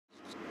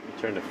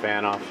Turn the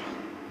fan off.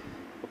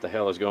 What the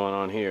hell is going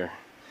on here?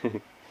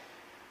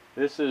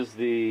 This is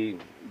the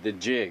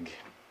jig.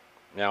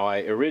 Now,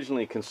 I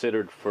originally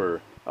considered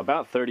for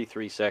about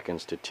 33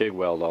 seconds to TIG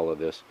weld all of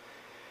this,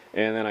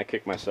 and then I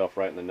kicked myself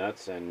right in the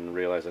nuts and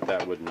realized that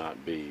that would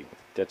not be.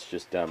 That's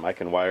just dumb. I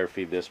can wire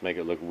feed this, make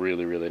it look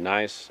really, really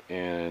nice,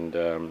 and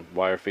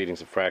wire feeding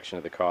is a fraction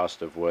of the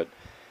cost of what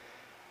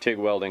TIG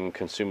welding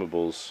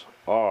consumables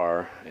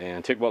are,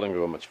 and TIG welding will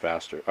go much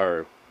faster,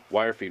 or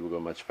wire feed will go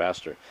much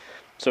faster.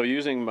 So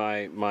using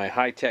my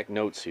high-tech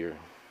notes here,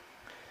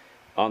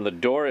 on the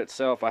door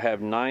itself I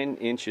have 9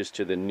 inches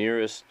to the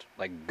nearest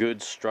like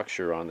good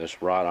structure on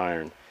this wrought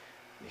iron.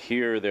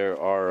 Here there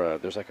are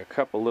there's like a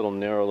couple little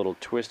narrow little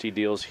twisty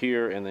deals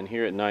here, and then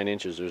here at 9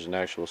 inches there's an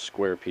actual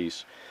square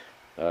piece,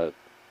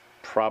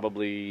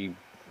 probably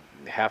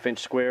 ½ inch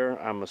square,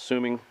 I'm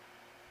assuming.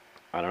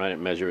 I don't know, I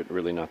didn't measure it,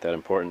 really not that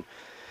important.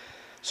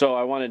 So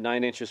I wanted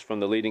 9 inches from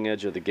the leading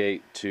edge of the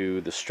gate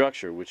to the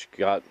structure, which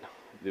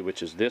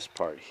is this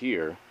part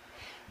here,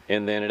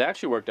 and then it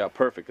actually worked out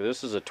perfect.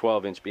 This is a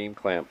 12-inch beam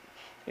clamp,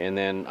 and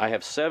then I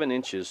have 7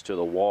 inches to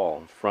the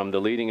wall from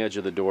the leading edge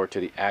of the door to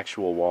the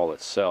actual wall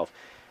itself.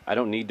 I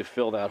don't need to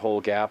fill that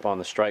whole gap on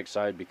the strike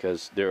side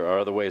because there are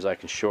other ways I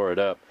can shore it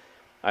up.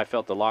 I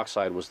felt the lock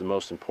side was the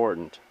most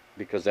important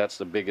because that's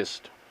the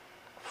biggest,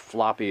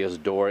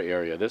 floppiest door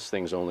area. This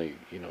thing's only,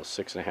 you know,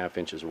 6.5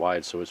 inches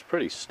wide, so it's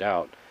pretty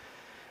stout.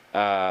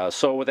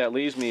 So what that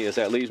leaves me is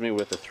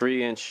with a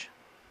 3-inch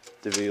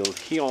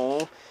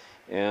deviation,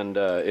 and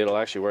it'll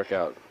actually work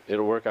out.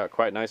 It'll work out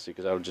quite nicely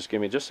because that'll just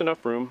give me just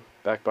enough room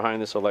back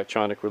behind this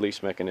electronic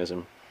release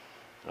mechanism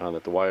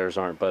that the wires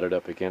aren't butted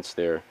up against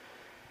there.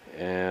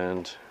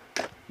 And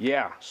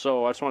yeah,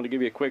 so I just wanted to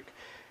give you a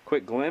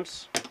quick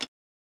glimpse.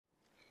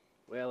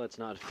 Well, it's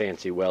not a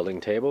fancy welding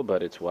table,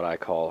 but it's what I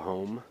call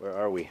home. Where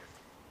are we?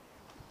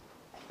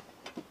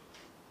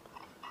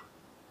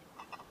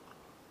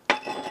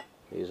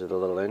 These are the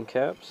little end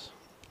caps.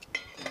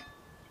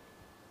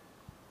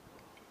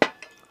 Got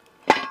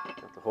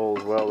the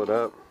holes welded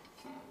up.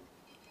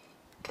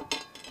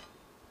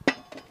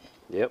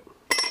 Yep.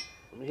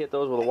 Let me hit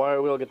those with a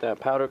wire wheel, get that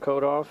powder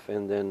coat off,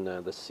 and then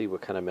let's see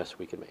what kind of mess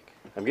we can make.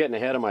 I'm getting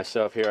ahead of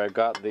myself here. I've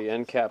got the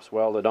end caps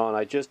welded on.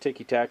 I just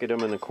ticky-tacked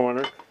them in the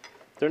corner.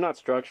 They're not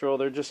structural.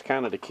 They're just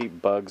kind of to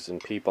keep bugs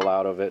and people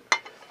out of it.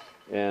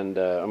 And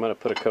I'm going to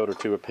put a coat or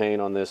two of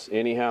paint on this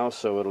anyhow,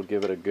 so it'll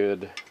give it a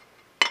good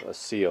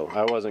seal.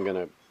 I wasn't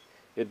going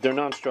to... They're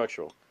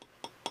non-structural,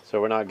 so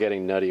we're not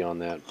getting nutty on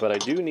that. But I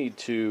do need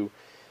to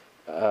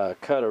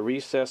cut a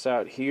recess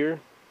out here.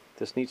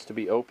 This needs to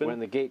be open. When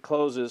the gate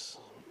closes,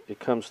 it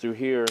comes through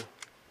here,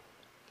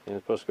 and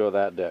it's supposed to go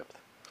that depth.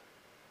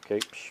 Okay,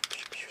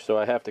 so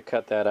I have to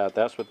cut that out.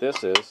 That's what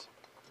this is.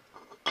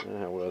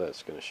 Well,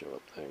 that's going to show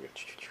up.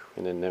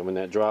 And then when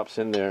that drops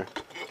in there,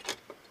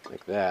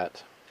 like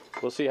that,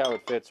 we'll see how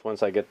it fits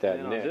once I get that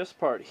in. On this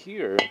part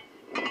here,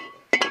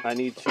 I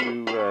need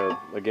to,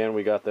 again, I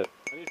need to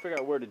figure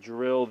out where to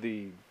drill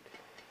the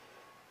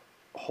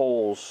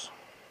holes.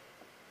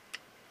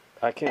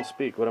 I can't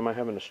speak. What am I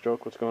having a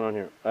stroke? What's going on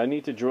here? I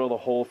need to drill the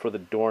hole for the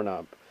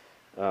doorknob.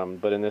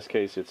 But in this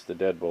case, it's the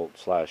deadbolt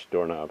 /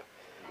 doorknob.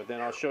 But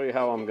then I'll show you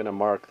how I'm going to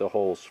mark the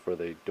holes for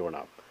the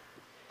doorknob.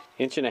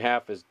 1.5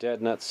 inches is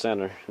dead nut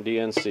center,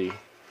 DNC.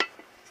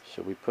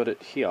 So we put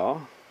it here.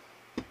 I'm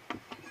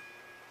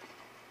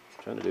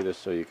trying to do this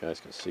so you guys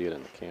can see it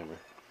in the camera.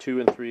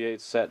 2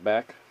 3/8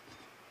 setback.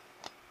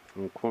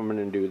 I'm coming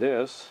and do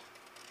this.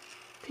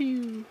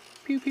 Pew,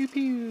 pew, pew,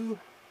 pew.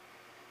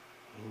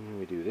 And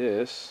we do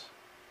this.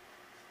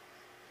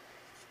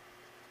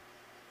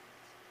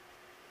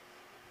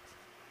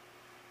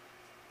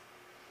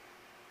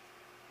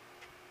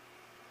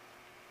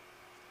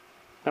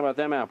 How about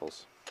them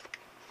apples?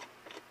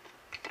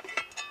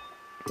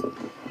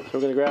 So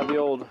we're going to grab the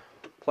old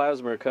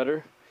plasma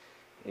cutter,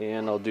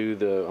 and I'm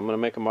going to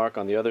make a mark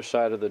on the other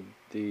side of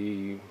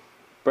the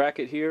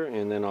bracket here,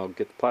 and then I'll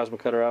get the plasma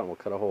cutter out and we'll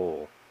cut a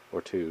hole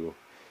or two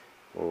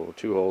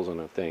holes in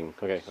a thing.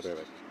 Okay, I'll be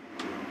right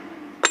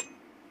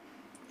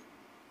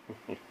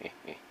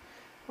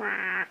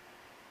back.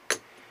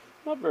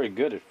 Not very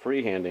good at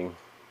freehanding.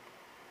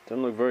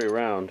 Doesn't look very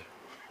round.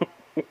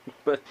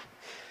 But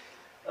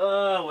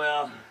oh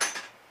well.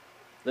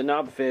 The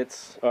knob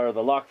fits, or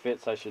the lock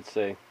fits I should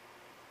say.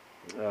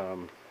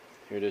 Here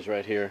it is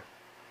right here.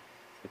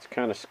 It's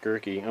kind of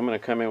skirky. I'm going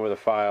to come in with a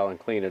file and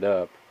clean it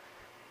up.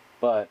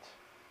 But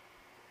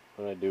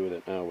what do I do with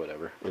it? Oh,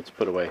 whatever. It's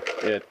put away.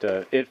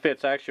 It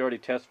fits. I actually already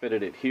test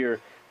fitted it here.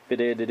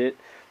 Fitted it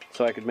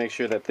so I could make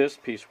sure that this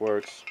piece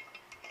works.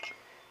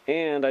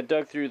 And I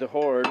dug through the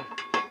hoard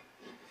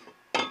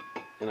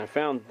and I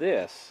found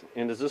this.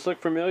 And does this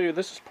look familiar?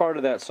 This is part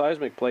of that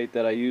seismic plate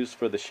that I used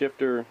for the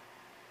shifter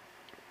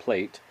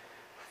plate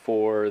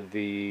for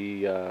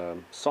the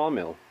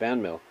sawmill,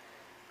 band mill.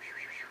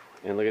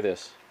 And look at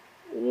this.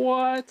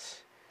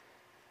 What?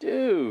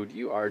 Dude,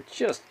 you are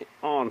just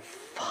on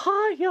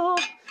fire.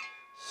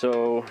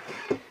 So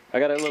I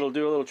gotta do a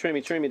little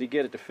trimmy to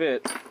get it to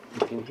fit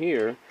in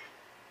here.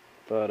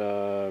 But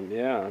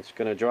yeah, it's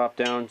going to drop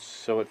down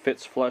so it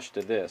fits flush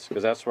to this,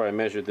 because that's where I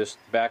measured this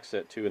back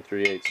set 2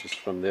 3/8 just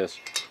from this.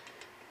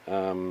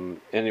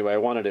 Anyway, I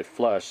wanted it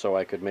flush so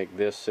I could make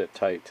this sit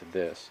tight to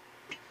this.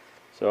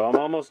 So I'm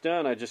almost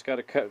done. I just got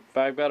to cut.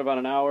 I've got about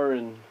an hour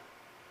and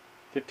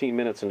 15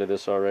 minutes into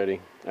this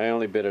already. I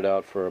only bid it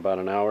out for about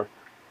an hour.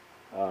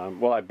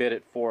 Well, I bid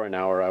it for an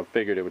hour. I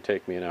figured it would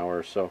take me an hour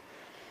or so.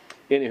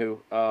 Anywho,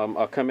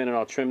 I'll come in and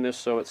I'll trim this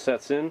so it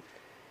sets in.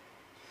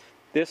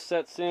 This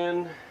sets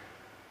in.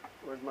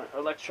 Where's my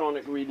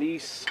electronic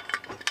release?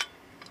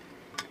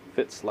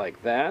 Fits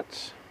like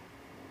that.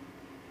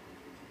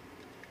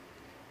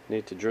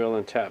 Need to drill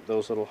and tap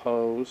those little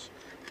holes,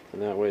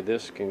 and that way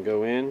this can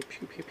go in.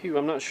 Pew pew pew.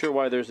 I'm not sure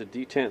why there's a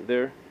detent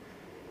there.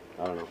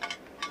 I don't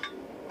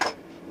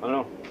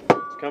know.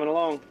 It's coming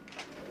along.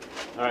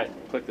 All right,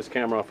 click this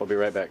camera off. I'll be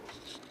right back.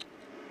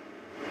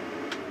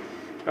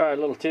 All right,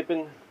 little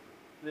tapping.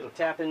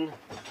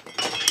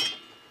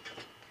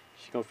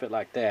 She's gonna fit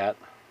like that.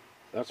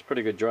 That's a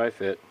pretty good dry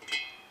fit.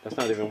 That's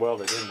not even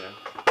welded in there.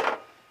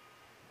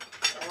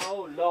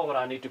 Oh Lord,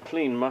 I need to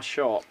clean my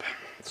shop.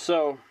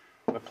 So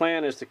my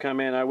plan is to come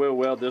in. I will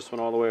weld this one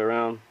all the way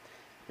around,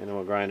 and then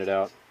we'll grind it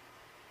out.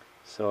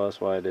 So that's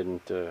why I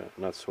didn't,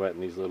 not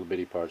sweating these little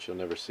bitty parts. You'll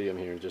never see them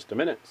here in just a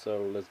minute.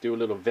 So let's do a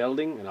little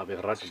welding, and I'll be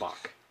right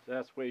back. So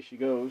that's the way she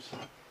goes.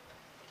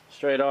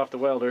 Straight off the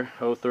welder,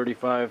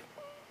 035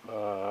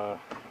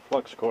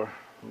 flux core.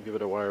 I'll give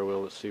it a wire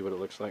wheel. Let's see what it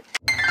looks like.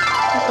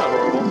 It's not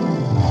horrible.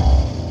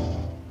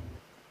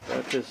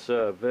 That is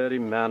very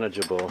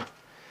manageable. Put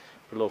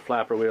a little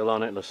flapper wheel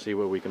on it. Let's see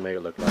what we can make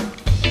it look like.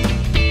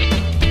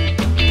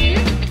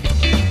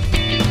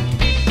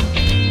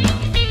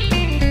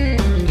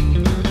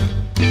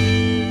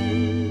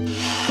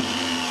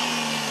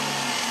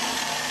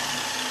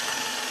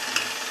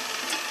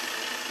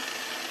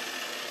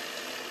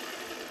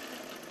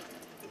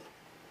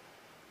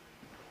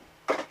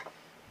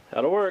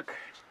 That'll work.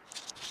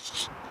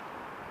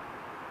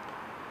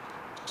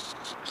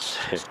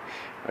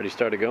 Already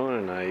started going,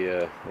 and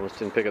I almost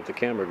didn't pick up the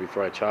camera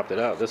before I chopped it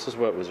out. This is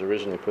what was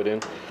originally put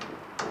in.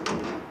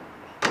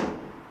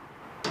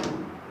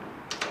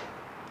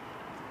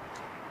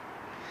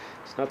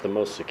 It's not the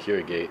most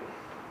secure gate,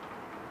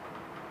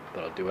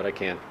 but I'll do what I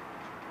can.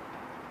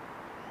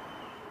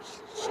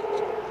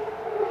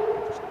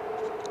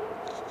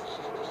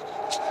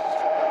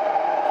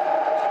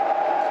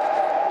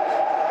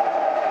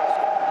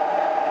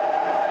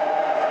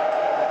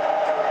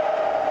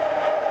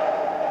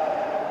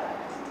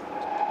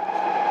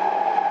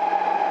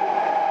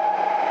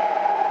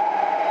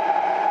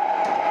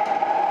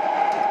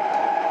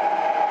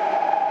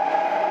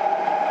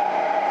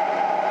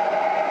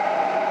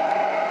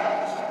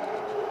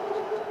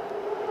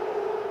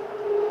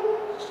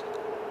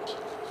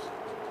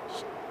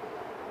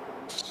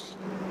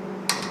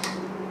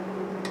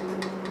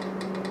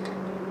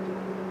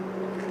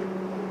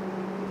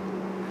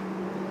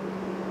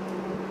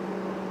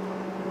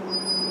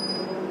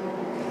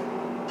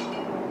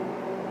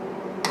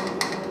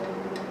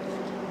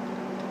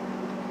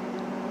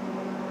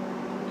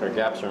 Our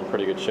gaps are in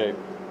pretty good shape.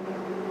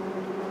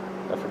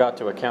 I forgot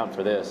to account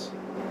for this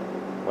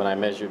when I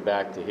measured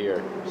back to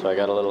here, so I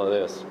got a little of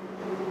this.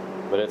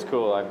 But it's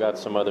cool, I've got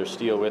some other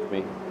steel with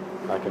me.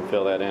 I can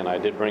fill that in. I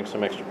did bring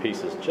some extra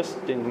pieces just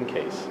in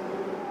case.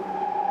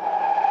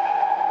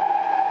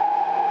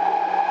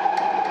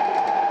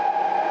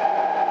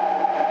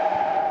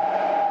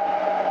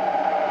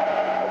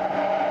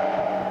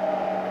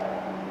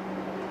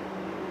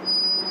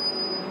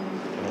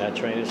 And that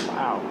train is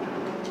loud.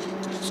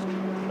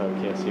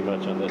 Probably can't see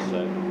much on this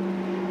side.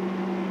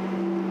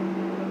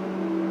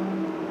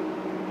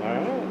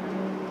 Alright.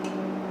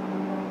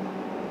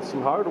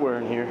 Some hardware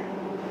in here.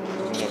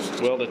 I'm going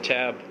to weld a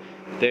tab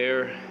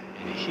there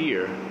and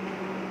here.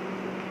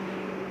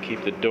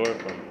 Keep the door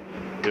from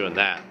doing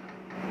that.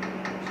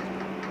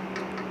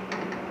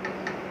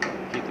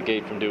 Keep the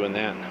gate from doing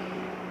that.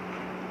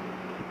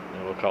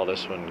 And we'll call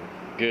this one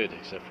good,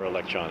 except for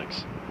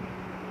electronics.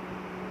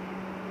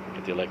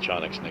 Get the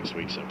electronics next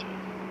week sometime.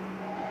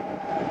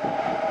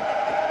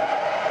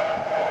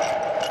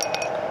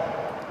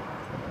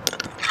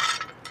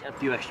 Got a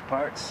few extra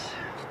parts.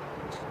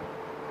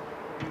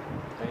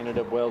 I ended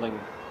up welding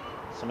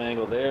some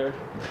angle there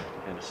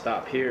and a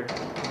stop here.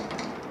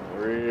 It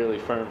really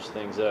firms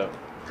things up.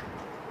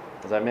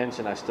 As I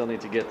mentioned, I still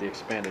need to get the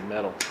expanded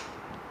metal,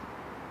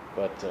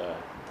 but I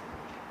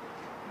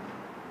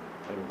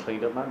haven't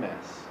cleaned up my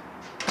mess.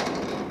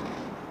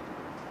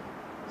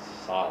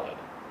 Solid,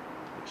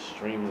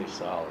 extremely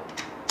solid.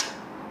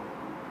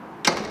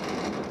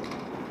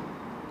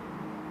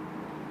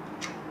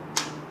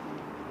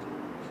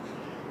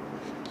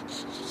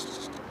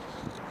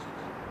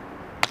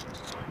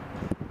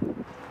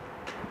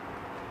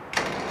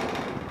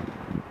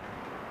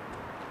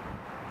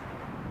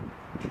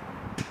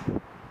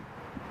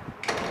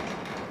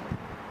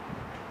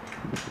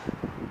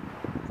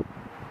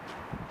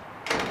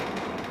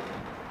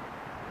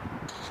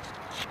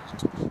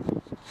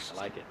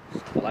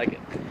 I like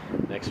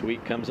it. Next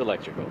week comes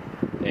electrical.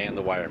 and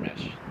the wire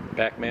mesh.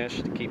 Back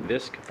mesh to keep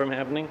this from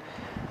happening.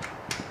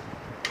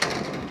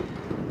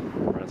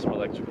 Run some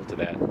electrical to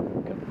that.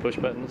 Got push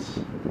buttons.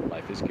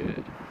 Life is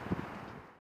good.